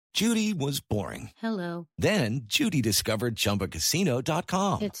Judy was boring. Hello. Then Judy discovered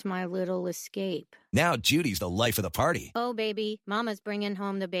ChumbaCasino.com. It's my little escape. Now Judy's the life of the party. Oh, baby, mama's bringing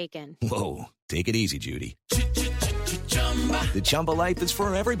home the bacon. Whoa, take it easy, Judy. The Chumba life is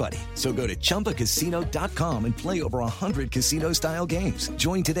for everybody. So go to ChumbaCasino.com and play over 100 casino-style games.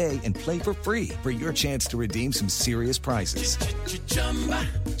 Join today and play for free for your chance to redeem some serious prizes.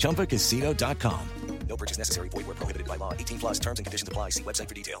 ChumbaCasino.com. No purchase necessary. Void where prohibited by law. 18 plus terms and conditions apply. See website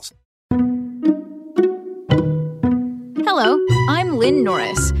for details. Hello, I'm Lynn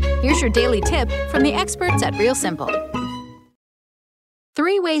Norris. Here's your daily tip from the experts at Real Simple.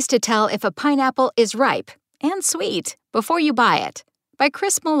 3 ways to tell if a pineapple is ripe and sweet before you buy it, by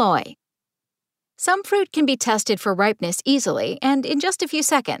Chris Malloy. Some fruit can be tested for ripeness easily and in just a few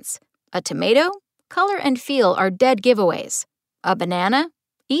seconds. A tomato, color and feel are dead giveaways. A banana,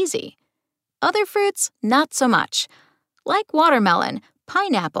 easy. Other fruits, not so much. Like watermelon,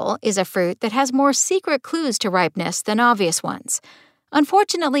 pineapple is a fruit that has more secret clues to ripeness than obvious ones.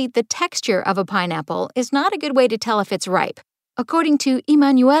 Unfortunately, the texture of a pineapple is not a good way to tell if it's ripe. According to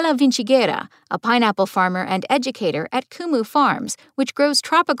Emanuela Vinciguerra, a pineapple farmer and educator at Kumu Farms, which grows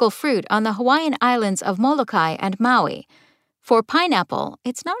tropical fruit on the Hawaiian islands of Molokai and Maui. For pineapple,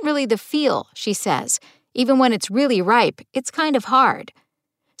 it's not really the feel, she says. Even when it's really ripe, it's kind of hard.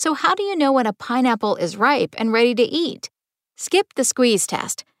 So how do you know when a pineapple is ripe and ready to eat? Skip the squeeze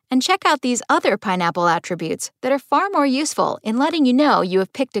test and check out these other pineapple attributes that are far more useful in letting you know you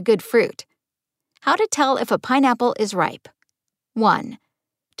have picked a good fruit. How to tell if a pineapple is ripe. 1.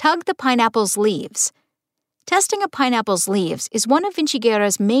 Tug the pineapple's leaves. Testing a pineapple's leaves is one of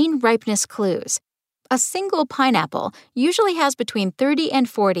Vinciguerra's main ripeness clues. A single pineapple usually has between 30 and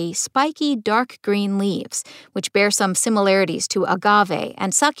 40 spiky dark green leaves, which bear some similarities to agave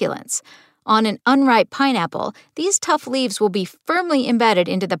and succulents. On an unripe pineapple, these tough leaves will be firmly embedded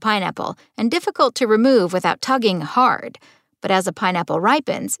into the pineapple and difficult to remove without tugging hard. But as a pineapple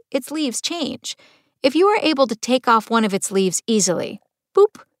ripens, its leaves change. If you are able to take off one of its leaves easily,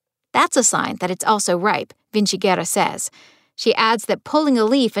 boop, that's a sign that it's also ripe, Vinciguerra says. She adds that pulling a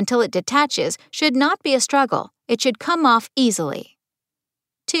leaf until it detaches should not be a struggle. It should come off easily.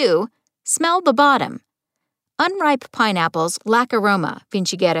 2. Smell the bottom. Unripe pineapples lack aroma,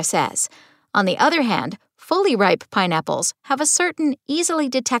 Vinciguerra says. On the other hand, fully ripe pineapples have a certain easily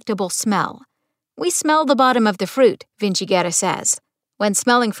detectable smell. We smell the bottom of the fruit, Vinciguerra says. When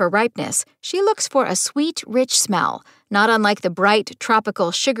smelling for ripeness, she looks for a sweet, rich smell, not unlike the bright,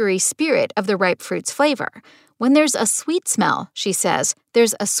 tropical, sugary spirit of the ripe fruit's flavor. When there's a sweet smell, she says,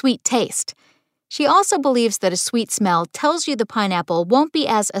 there's a sweet taste. She also believes that a sweet smell tells you the pineapple won't be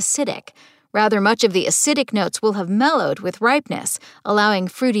as acidic. Rather, much of the acidic notes will have mellowed with ripeness, allowing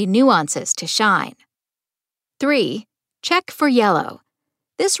fruity nuances to shine. 3. Check for yellow.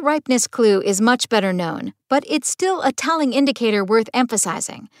 This ripeness clue is much better known, but it's still a telling indicator worth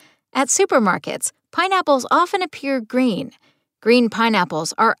emphasizing. At supermarkets, pineapples often appear green. Green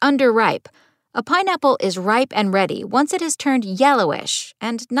pineapples are underripe. A pineapple is ripe and ready once it has turned yellowish,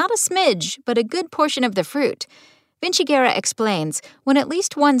 and not a smidge, but a good portion of the fruit. Vinciguerra explains, when at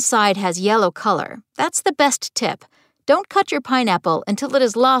least one side has yellow color, that's the best tip. Don't cut your pineapple until it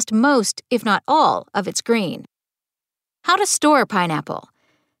has lost most, if not all, of its green. How to store pineapple.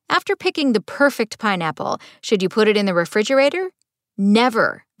 After picking the perfect pineapple, should you put it in the refrigerator?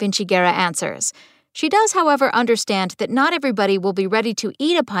 Never, Vinciguerra answers. She does, however, understand that not everybody will be ready to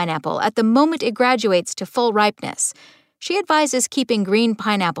eat a pineapple at the moment it graduates to full ripeness. She advises keeping green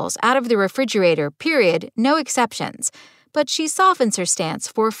pineapples out of the refrigerator, period, no exceptions. But she softens her stance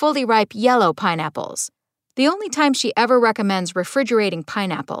for fully ripe yellow pineapples. The only time she ever recommends refrigerating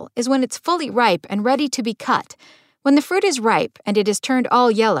pineapple is when it's fully ripe and ready to be cut. When the fruit is ripe and it is turned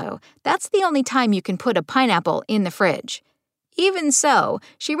all yellow, that's the only time you can put a pineapple in the fridge. Even so,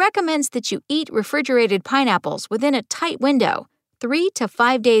 she recommends that you eat refrigerated pineapples within a tight window, 3 to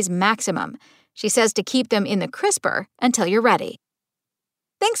 5 days maximum. She says to keep them in the crisper until you're ready.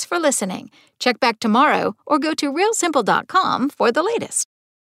 Thanks for listening. Check back tomorrow or go to realsimple.com for the latest.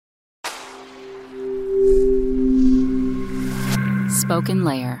 Spoken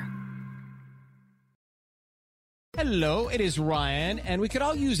Layer. Hello, it is Ryan, and we could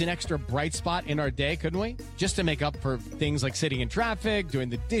all use an extra bright spot in our day, couldn't we? Just to make up for things like sitting in traffic, doing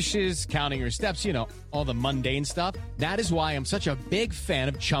the dishes, counting your steps, all the mundane stuff. That is why I'm such a big fan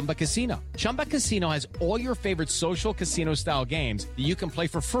of Chumba Casino. Chumba Casino has all your favorite social casino-style games that you can play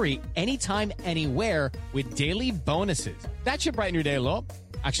for free anytime, anywhere with daily bonuses. That should brighten your day a little.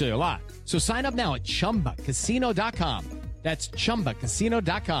 Actually, a lot. So sign up now at ChumbaCasino.com. That's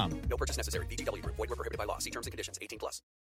ChumbaCasino.com. No purchase necessary. VGW Group. Void where prohibited by law. See terms and conditions. 18+.